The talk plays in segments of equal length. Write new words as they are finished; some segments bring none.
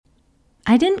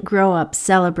I didn't grow up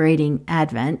celebrating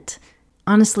Advent.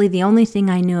 Honestly, the only thing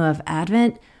I knew of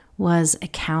Advent was a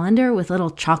calendar with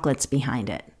little chocolates behind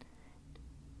it.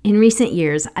 In recent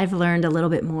years, I've learned a little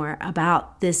bit more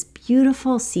about this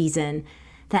beautiful season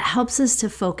that helps us to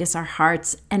focus our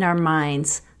hearts and our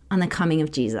minds on the coming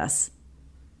of Jesus.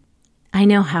 I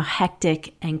know how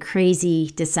hectic and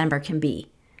crazy December can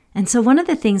be. And so one of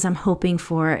the things I'm hoping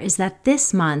for is that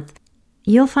this month,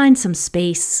 you'll find some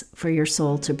space for your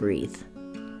soul to breathe.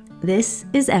 This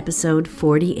is episode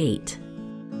 48.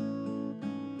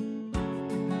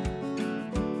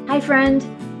 Hi, friend.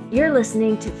 You're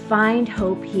listening to Find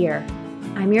Hope Here.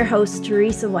 I'm your host,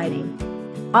 Teresa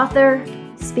Whiting, author,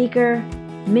 speaker,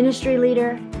 ministry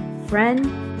leader, friend,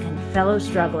 and fellow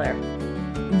struggler.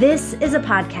 This is a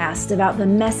podcast about the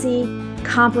messy,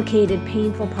 complicated,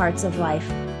 painful parts of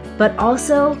life, but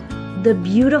also the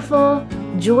beautiful,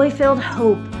 joy-filled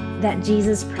hope that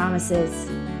Jesus promises.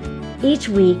 Each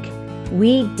week,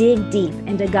 we dig deep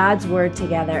into God's Word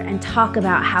together and talk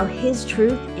about how His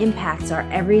truth impacts our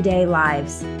everyday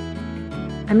lives.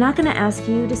 I'm not going to ask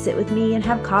you to sit with me and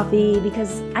have coffee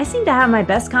because I seem to have my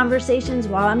best conversations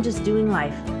while I'm just doing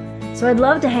life. So I'd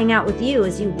love to hang out with you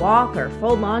as you walk or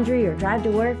fold laundry or drive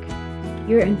to work.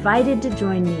 You're invited to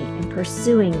join me in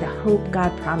pursuing the hope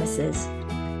God promises.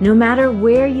 No matter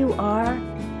where you are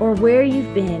or where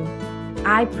you've been,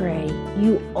 I pray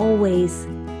you always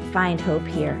find hope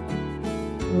here.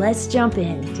 Let's jump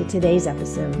into today's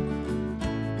episode.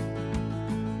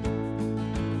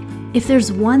 If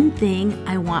there's one thing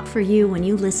I want for you when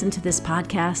you listen to this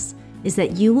podcast, is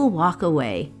that you will walk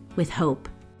away with hope.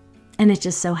 And it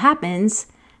just so happens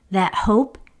that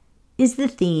hope is the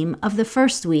theme of the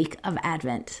first week of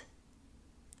Advent.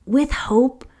 With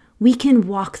hope, we can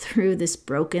walk through this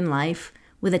broken life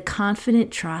with a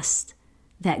confident trust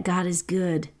that God is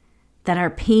good, that our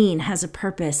pain has a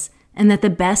purpose, and that the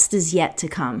best is yet to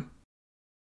come.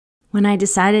 When I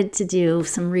decided to do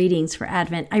some readings for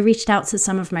Advent, I reached out to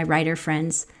some of my writer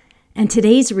friends, and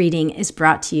today's reading is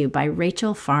brought to you by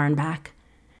Rachel Farnbach.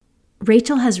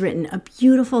 Rachel has written a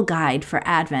beautiful guide for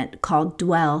Advent called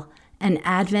Dwell, an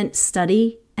Advent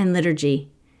Study and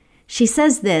Liturgy. She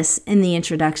says this in the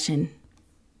introduction.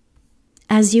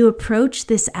 As you approach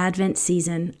this Advent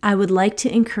season, I would like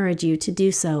to encourage you to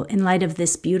do so in light of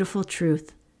this beautiful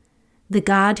truth. The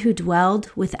God who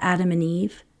dwelled with Adam and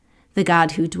Eve, the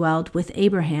God who dwelled with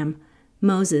Abraham,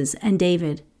 Moses, and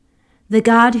David, the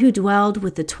God who dwelled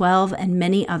with the 12 and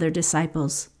many other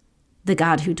disciples, the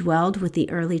God who dwelled with the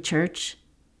early church,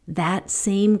 that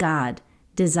same God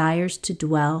desires to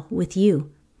dwell with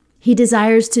you. He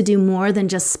desires to do more than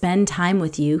just spend time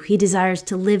with you. He desires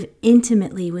to live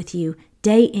intimately with you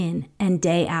day in and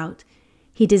day out.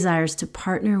 He desires to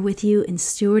partner with you in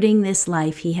stewarding this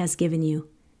life He has given you.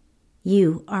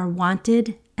 You are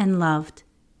wanted and loved,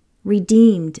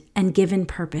 redeemed and given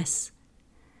purpose.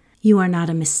 You are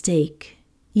not a mistake.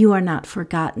 You are not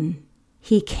forgotten.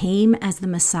 He came as the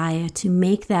Messiah to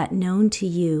make that known to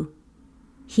you.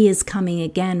 He is coming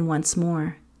again once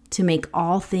more to make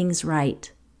all things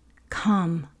right.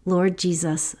 Come, Lord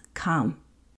Jesus, come.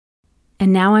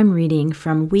 And now I'm reading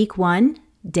from week 1,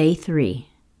 day 3.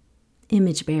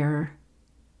 Image bearer,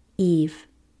 Eve.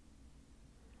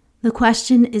 The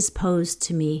question is posed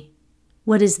to me,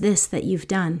 what is this that you've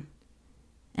done?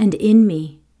 And in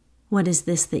me, what is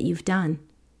this that you've done?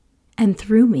 And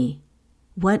through me,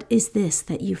 what is this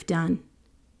that you've done?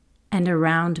 And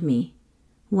around me,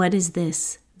 what is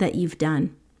this that you've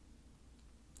done?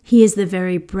 He is the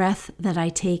very breath that I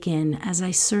take in as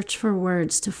I search for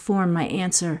words to form my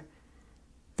answer.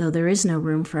 Though there is no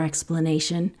room for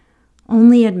explanation,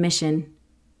 only admission,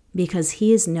 because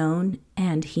He is known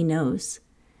and He knows.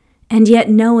 And yet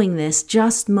knowing this,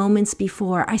 just moments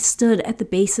before, I stood at the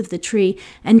base of the tree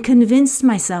and convinced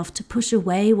myself to push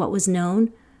away what was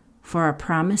known for a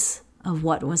promise of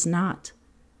what was not.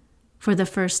 For the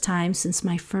first time since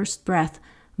my first breath,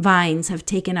 vines have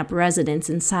taken up residence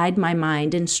inside my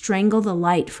mind and strangle the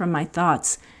light from my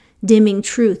thoughts, dimming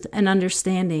truth and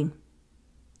understanding.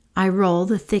 I roll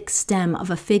the thick stem of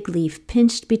a fig leaf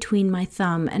pinched between my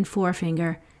thumb and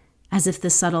forefinger, as if the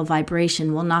subtle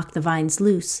vibration will knock the vines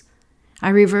loose. I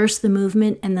reverse the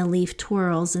movement and the leaf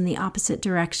twirls in the opposite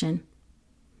direction.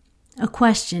 A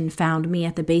question found me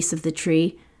at the base of the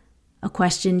tree, a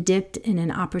question dipped in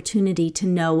an opportunity to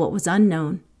know what was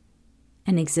unknown,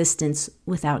 an existence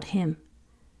without Him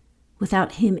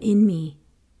in me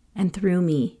and through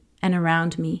me and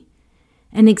around me,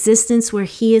 an existence where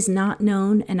He is not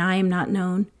known and I am not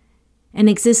known, an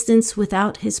existence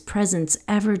without His presence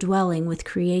ever dwelling with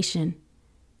creation,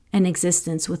 an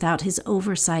existence without His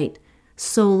oversight,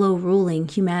 solo ruling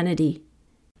humanity,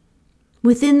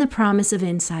 Within the promise of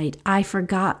insight, I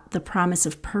forgot the promise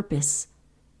of purpose.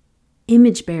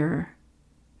 Image bearer,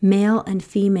 male and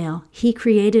female, he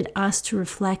created us to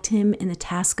reflect him in the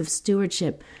task of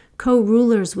stewardship,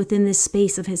 co-rulers within this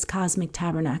space of his cosmic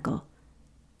tabernacle.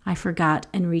 I forgot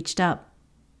and reached up.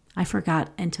 I forgot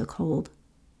and took hold.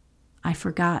 I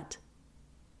forgot.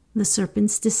 The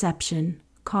serpent's deception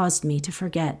caused me to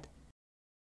forget.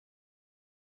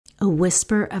 A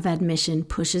whisper of admission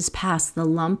pushes past the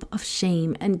lump of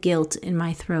shame and guilt in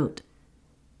my throat,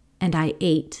 and I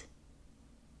ate.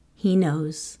 He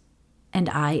knows, and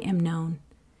I am known.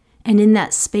 And in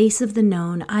that space of the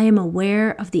known, I am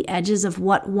aware of the edges of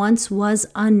what once was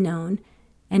unknown,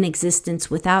 an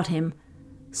existence without him,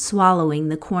 swallowing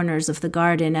the corners of the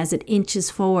garden as it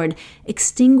inches forward,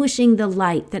 extinguishing the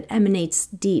light that emanates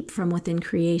deep from within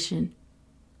creation,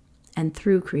 and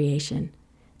through creation,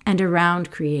 and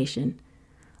around creation,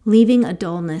 leaving a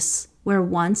dullness where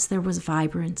once there was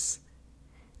vibrance.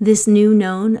 This new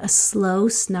known, a slow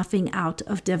snuffing out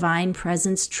of divine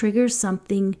presence, triggers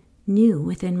something new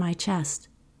within my chest.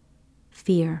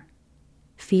 Fear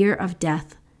of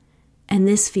death, and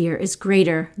this fear is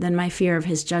greater than my fear of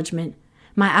his judgment.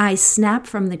 My eyes snap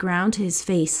from the ground to his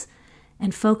face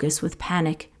and focus with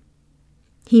panic.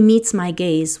 He meets my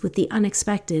gaze with the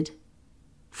unexpected.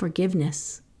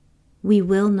 Forgiveness. We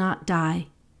will not die.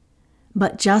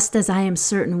 But just as I am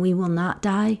certain we will not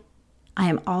die, I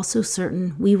am also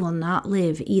certain we will not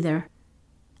live either.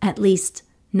 At least,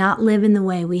 not live in the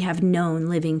way we have known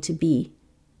living to be.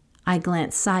 I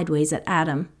glance sideways at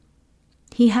Adam.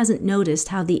 He hasn't noticed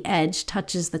how the edge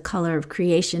touches the color of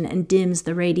creation and dims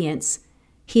the radiance.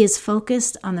 He is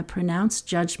focused on the pronounced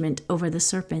judgment over the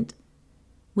serpent.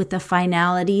 With the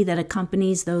finality that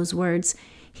accompanies those words,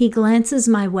 he glances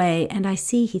my way, and I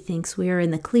see he thinks we are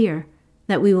in the clear,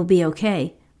 that we will be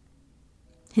okay.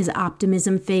 His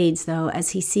optimism fades, though,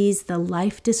 as he sees the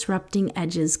life-disrupting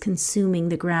edges consuming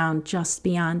the ground just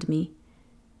beyond me.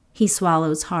 He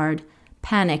swallows hard.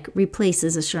 Panic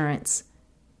replaces assurance.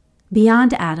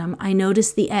 Beyond Adam, I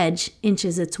notice the edge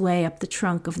inches its way up the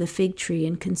trunk of the fig tree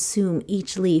and consume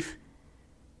each leaf.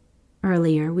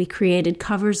 Earlier, we created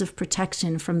covers of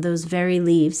protection from those very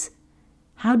leaves.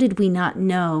 How did we not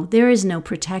know there is no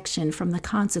protection from the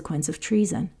consequence of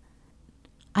treason?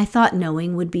 I thought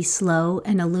knowing would be slow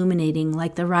and illuminating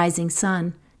like the rising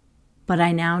sun, but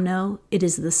I now know it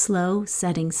is the slow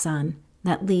setting sun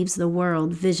that leaves the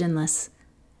world visionless.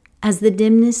 As the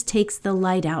dimness takes the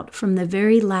light out from the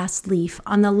very last leaf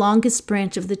on the longest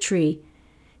branch of the tree,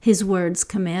 his words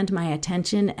command my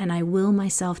attention, and I will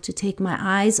myself to take my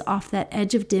eyes off that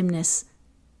edge of dimness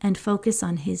and focus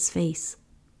on his face.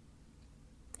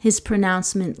 His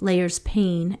pronouncement layers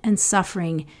pain and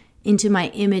suffering into my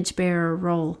image-bearer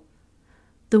role.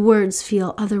 The words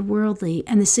feel otherworldly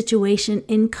and the situation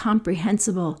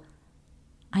incomprehensible.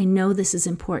 I know this is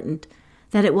important,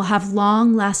 that it will have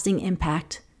long-lasting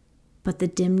impact, but the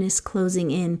dimness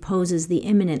closing in poses the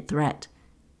imminent threat.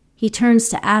 He turns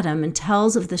to Adam and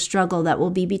tells of the struggle that will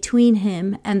be between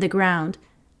him and the ground.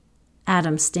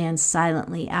 Adam stands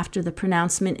silently after the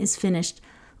pronouncement is finished,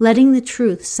 letting the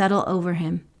truth settle over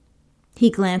him. He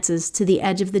glances to the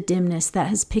edge of the dimness that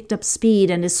has picked up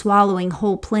speed and is swallowing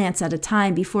whole plants at a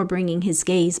time before bringing his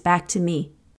gaze back to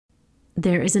me.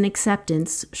 There is an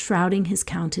acceptance shrouding his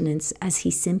countenance as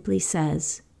he simply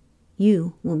says,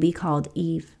 "You will be called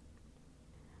Eve."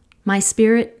 My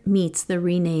spirit meets the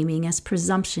renaming as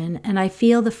presumption, and I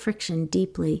feel the friction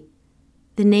deeply.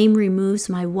 The name removes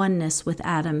my oneness with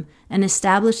Adam and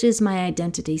establishes my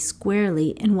identity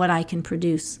squarely in what I can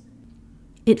produce.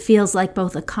 It feels like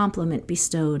both a compliment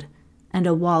bestowed and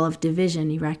a wall of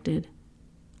division erected.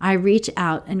 I reach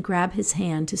out and grab his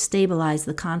hand to stabilize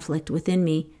the conflict within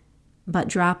me, but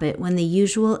drop it when the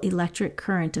usual electric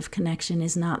current of connection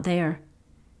is not there.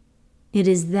 It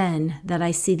is then that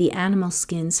I see the animal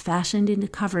skins fashioned into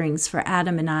coverings for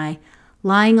Adam and I,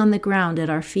 lying on the ground at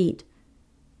our feet.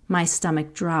 My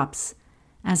stomach drops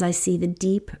as I see the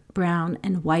deep brown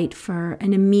and white fur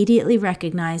and immediately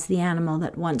recognize the animal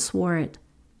that once wore it.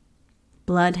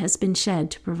 Blood has been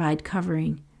shed to provide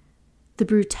covering. The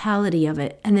brutality of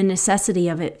it and the necessity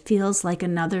of it feels like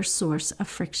another source of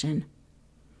friction.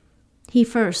 He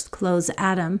first clothes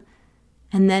Adam,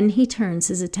 and then he turns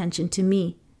his attention to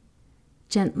me.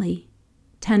 Gently,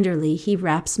 tenderly, he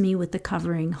wraps me with the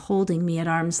covering, holding me at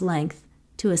arm's length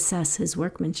to assess his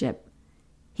workmanship.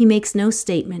 He makes no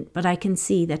statement, but I can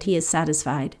see that he is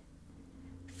satisfied.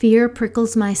 Fear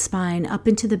prickles my spine up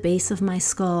into the base of my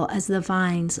skull as the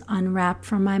vines unwrap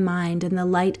from my mind and the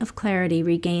light of clarity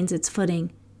regains its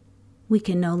footing. We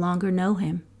can no longer know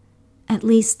him, at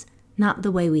least not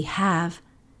the way we have,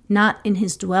 not in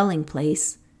his dwelling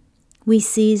place. We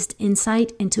seized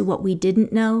insight into what we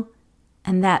didn't know,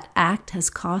 and that act has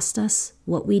cost us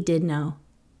what we did know.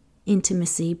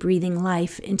 Intimacy, breathing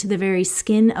life into the very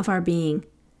skin of our being.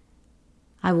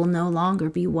 I will no longer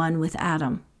be one with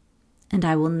Adam, and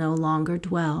I will no longer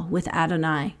dwell with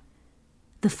Adonai.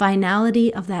 The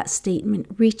finality of that statement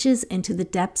reaches into the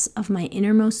depths of my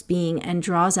innermost being and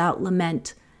draws out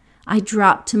lament. I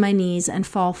drop to my knees and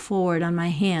fall forward on my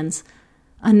hands.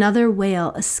 Another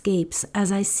wail escapes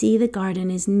as I see the garden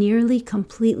is nearly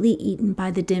completely eaten by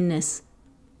the dimness.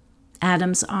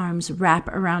 Adam's arms wrap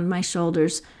around my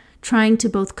shoulders, trying to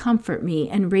both comfort me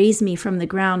and raise me from the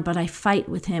ground, but I fight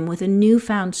with him with a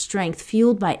newfound strength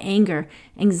fueled by anger,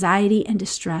 anxiety, and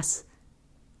distress.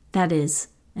 That is,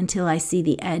 until I see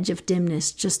the edge of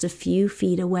dimness just a few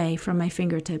feet away from my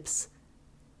fingertips.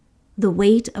 The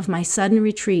weight of my sudden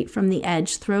retreat from the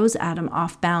edge throws Adam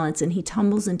off balance, and he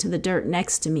tumbles into the dirt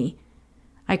next to me.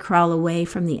 I crawl away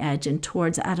from the edge and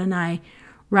towards Adonai,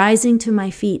 rising to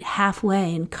my feet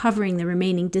halfway and covering the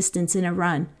remaining distance in a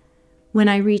run. When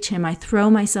I reach him, I throw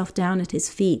myself down at his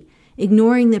feet,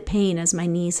 ignoring the pain as my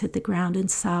knees hit the ground,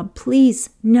 and sob, "Please,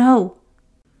 no!"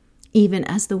 Even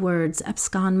as the words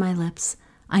abscond my lips,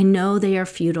 I know they are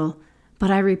futile, but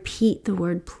I repeat the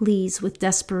word please with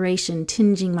desperation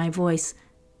tinging my voice.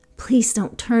 Please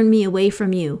don't turn me away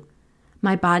from you.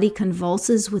 My body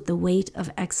convulses with the weight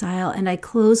of exile, and I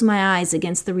close my eyes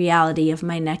against the reality of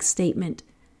my next statement.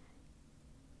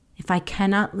 If I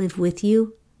cannot live with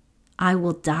you, I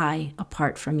will die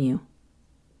apart from you.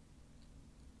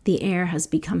 The air has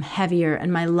become heavier,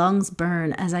 and my lungs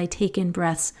burn as I take in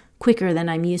breaths quicker than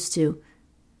I'm used to.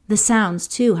 The sounds,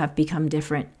 too, have become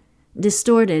different.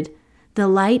 Distorted, the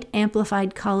light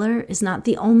amplified color is not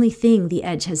the only thing the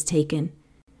edge has taken.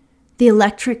 The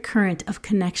electric current of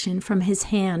connection from his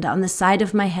hand on the side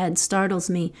of my head startles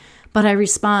me, but I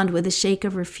respond with a shake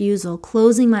of refusal,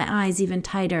 closing my eyes even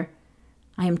tighter.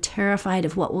 I am terrified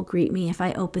of what will greet me if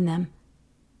I open them.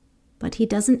 But he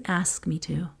doesn't ask me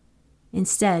to.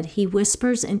 Instead, he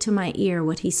whispers into my ear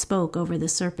what he spoke over the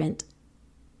serpent.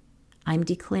 I'm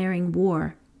declaring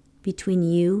war between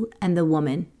you and the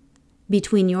woman,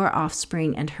 between your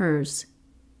offspring and hers.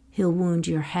 He'll wound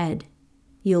your head.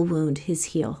 You'll wound his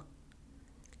heel.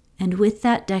 And with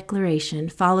that declaration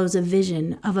follows a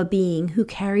vision of a being who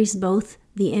carries both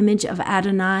the image of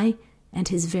Adonai and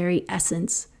his very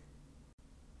essence.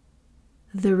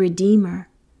 The Redeemer,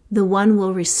 the one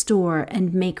will restore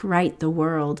and make right the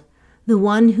world, the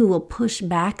one who will push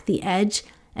back the edge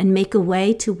and make a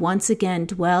way to once again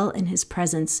dwell in his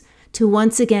presence, to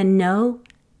once again know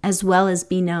as well as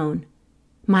be known.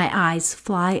 My eyes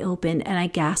fly open and I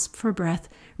gasp for breath,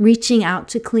 reaching out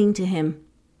to cling to him.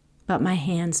 But my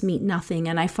hands meet nothing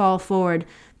and I fall forward,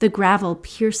 the gravel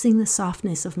piercing the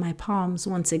softness of my palms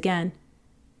once again.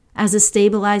 As a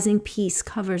stabilizing peace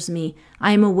covers me,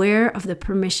 I am aware of the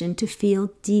permission to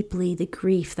feel deeply the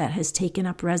grief that has taken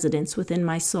up residence within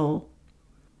my soul.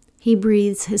 He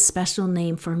breathes his special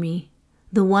name for me,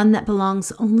 the one that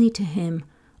belongs only to him,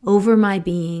 over my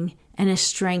being, and a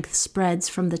strength spreads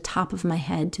from the top of my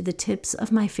head to the tips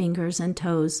of my fingers and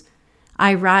toes.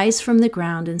 I rise from the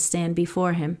ground and stand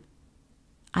before him.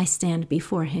 I stand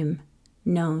before him,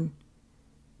 known.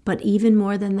 But even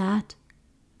more than that,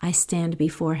 I stand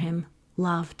before him,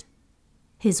 loved,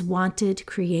 his wanted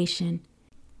creation.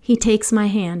 He takes my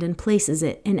hand and places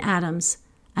it in Adam's,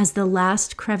 as the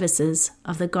last crevices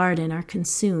of the garden are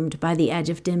consumed by the edge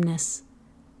of dimness.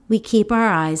 We keep our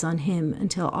eyes on him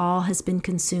until all has been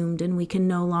consumed and we can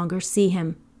no longer see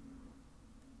him.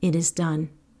 It is done.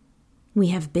 We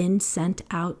have been sent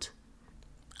out.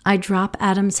 I drop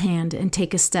Adam's hand and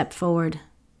take a step forward.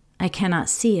 I cannot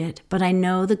see it, but I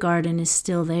know the garden is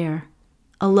still there.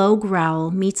 A low growl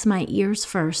meets my ears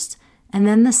first, and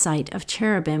then the sight of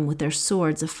cherubim with their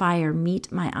swords of fire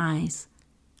meet my eyes.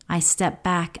 I step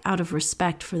back out of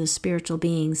respect for the spiritual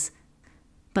beings,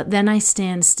 but then I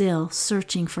stand still,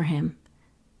 searching for him.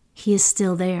 He is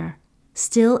still there,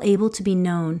 still able to be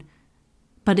known,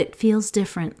 but it feels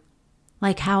different,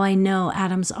 like how I know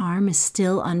Adam's arm is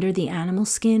still under the animal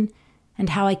skin,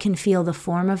 and how I can feel the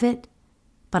form of it,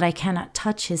 but I cannot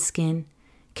touch his skin,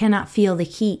 cannot feel the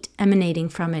heat emanating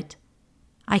from it.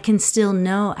 I can still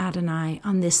know Adonai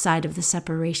on this side of the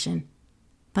separation,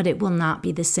 but it will not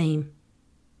be the same.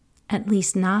 At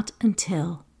least not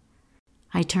until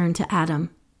I turn to Adam.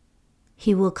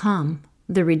 He will come,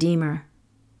 the Redeemer.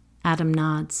 Adam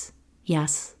nods,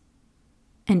 yes.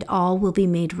 And all will be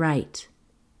made right.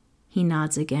 He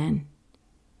nods again,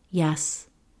 yes.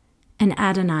 And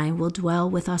Adonai will dwell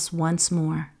with us once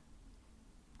more.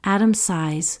 Adam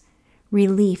sighs,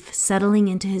 relief settling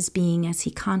into his being as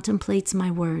he contemplates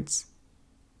my words.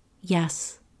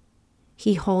 Yes,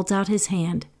 he holds out his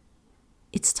hand.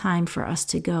 It's time for us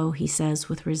to go, he says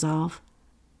with resolve.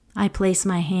 I place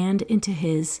my hand into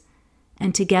his,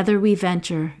 and together we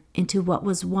venture into what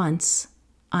was once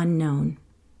unknown.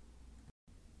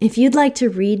 If you'd like to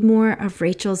read more of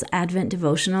Rachel's Advent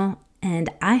devotional, and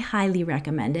I highly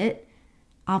recommend it,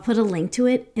 I'll put a link to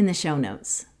it in the show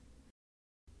notes.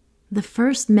 The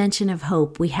first mention of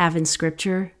hope we have in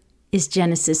Scripture is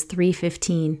Genesis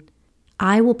 3:15.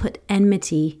 I will put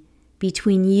enmity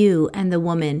between you and the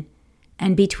woman,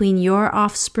 and between your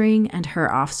offspring and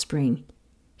her offspring.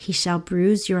 He shall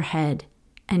bruise your head,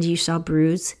 and you shall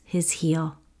bruise his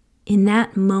heel. In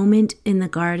that moment in the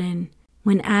garden,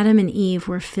 when Adam and Eve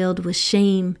were filled with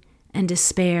shame and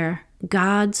despair,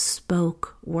 God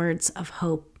spoke words of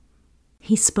hope.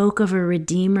 He spoke of a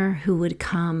Redeemer who would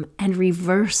come and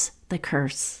reverse the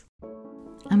curse.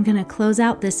 I'm going to close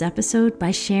out this episode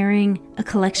by sharing a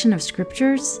collection of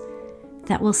scriptures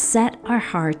that will set our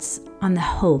hearts on the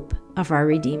hope of our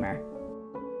Redeemer.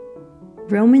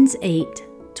 Romans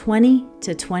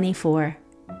 8:20-24.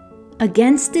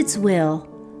 Against its will,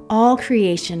 all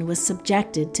creation was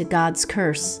subjected to God's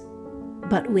curse.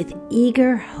 But with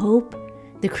eager hope,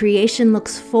 the creation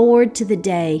looks forward to the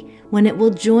day when it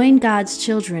will join God's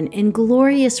children in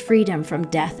glorious freedom from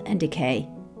death and decay.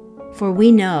 For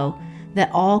we know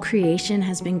that all creation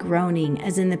has been groaning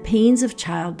as in the pains of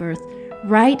childbirth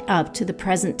right up to the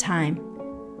present time.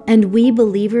 And we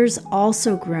believers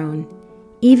also groan,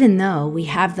 even though we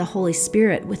have the Holy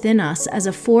Spirit within us as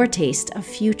a foretaste of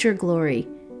future glory.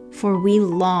 For we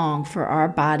long for our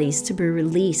bodies to be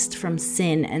released from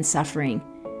sin and suffering.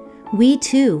 We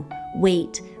too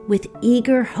wait with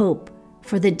eager hope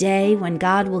for the day when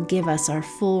God will give us our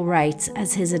full rights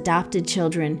as His adopted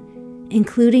children,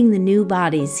 including the new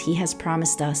bodies He has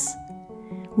promised us.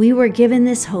 We were given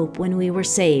this hope when we were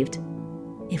saved.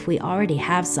 If we already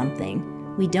have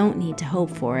something, we don't need to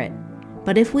hope for it.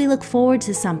 But if we look forward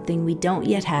to something we don't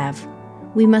yet have,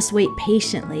 we must wait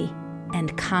patiently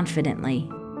and confidently.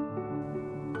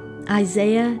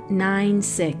 Isaiah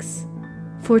 9:6.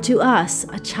 For to us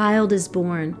a child is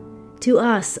born, to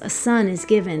us a son is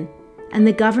given, and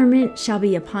the government shall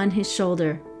be upon his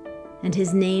shoulder, and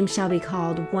his name shall be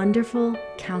called Wonderful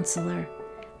Counselor,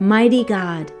 Mighty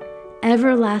God,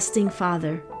 Everlasting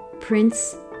Father,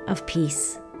 Prince of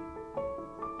Peace.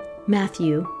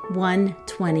 Matthew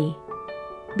 1:20.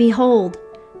 Behold,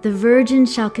 the virgin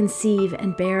shall conceive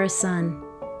and bear a son,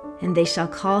 and they shall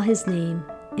call his name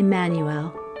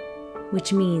Emmanuel,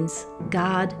 which means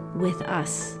God with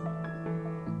us.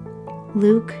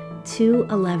 Luke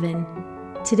 2:11.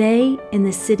 Today in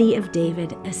the city of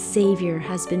David a Savior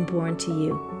has been born to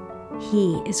you.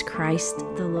 He is Christ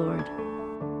the Lord.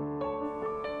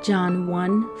 John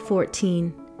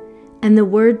 1:14. And the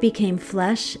Word became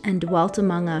flesh and dwelt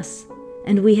among us,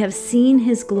 and we have seen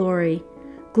His glory,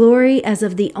 glory as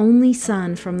of the only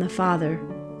Son from the Father,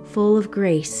 full of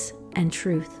grace and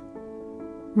truth.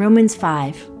 Romans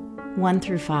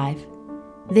 5:1-5.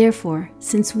 Therefore,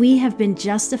 since we have been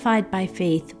justified by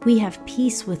faith, we have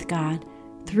peace with God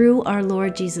through our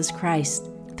Lord Jesus Christ.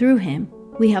 Through Him,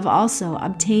 we have also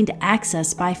obtained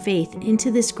access by faith into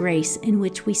this grace in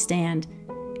which we stand,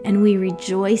 and we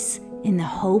rejoice in the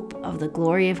hope of the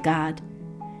glory of God.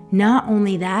 Not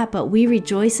only that, but we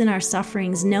rejoice in our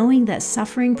sufferings, knowing that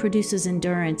suffering produces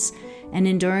endurance, and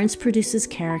endurance produces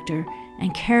character,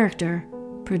 and character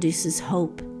produces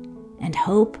hope. And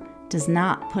hope does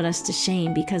not put us to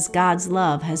shame, because God's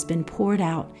love has been poured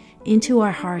out into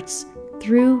our hearts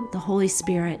through the Holy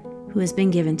Spirit who has been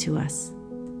given to us.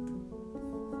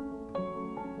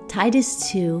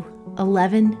 Titus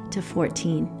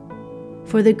 2:11-14.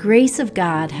 For the grace of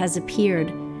God has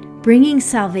appeared, bringing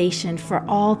salvation for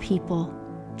all people,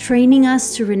 training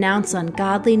us to renounce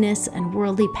ungodliness and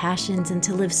worldly passions and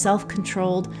to live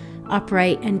self-controlled,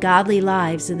 upright, and godly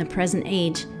lives in the present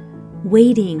age,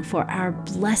 waiting for our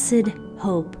blessed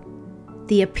hope,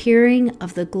 the appearing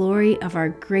of the glory of our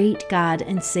great God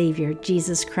and Savior,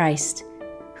 Jesus Christ,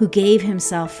 who gave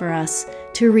Himself for us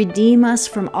to redeem us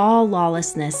from all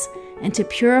lawlessness and to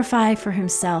purify for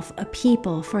Himself a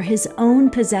people for His own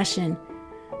possession,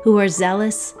 who are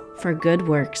zealous for good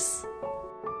works.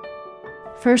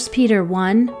 1 Peter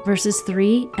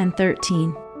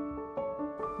 1:3-13.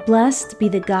 Blessed be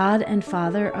the God and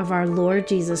Father of our Lord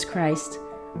Jesus Christ.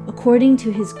 According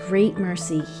to His great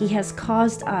mercy, He has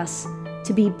caused us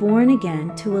to be born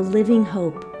again to a living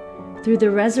hope through the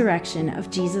resurrection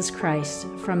of Jesus Christ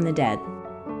from the dead.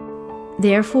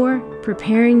 Therefore,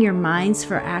 preparing your minds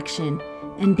for action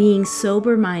and being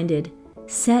sober-minded,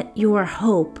 Set your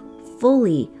hope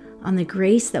fully on the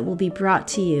grace that will be brought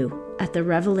to you at the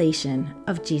revelation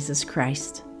of Jesus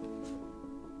Christ.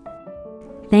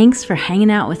 Thanks for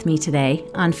hanging out with me today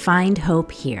on Find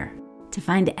Hope Here. To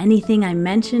find anything I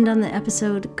mentioned on the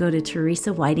episode, go to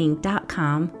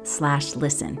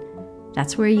teresawhiting.com/listen.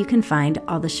 That's where you can find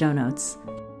all the show notes.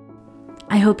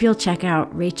 I hope you'll check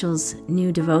out Rachel's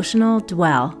new devotional,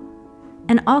 Dwell.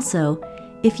 And also,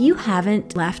 if you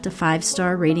haven't left a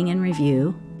 5-star rating and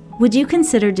review, would you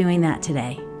consider doing that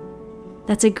today?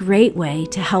 That's a great way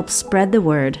to help spread the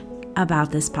word about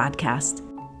this podcast.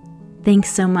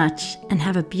 Thanks so much, and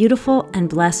have a beautiful and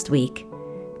blessed week.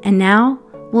 And now,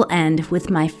 we'll end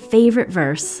with my favorite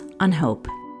verse on hope.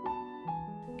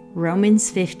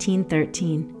 Romans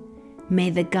 15:13.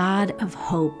 May the God of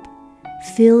hope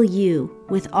fill you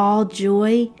with all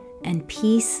joy and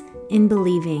peace in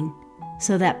believing,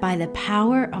 so that by the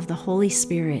power of the Holy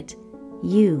Spirit,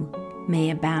 you may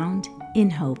abound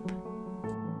in hope.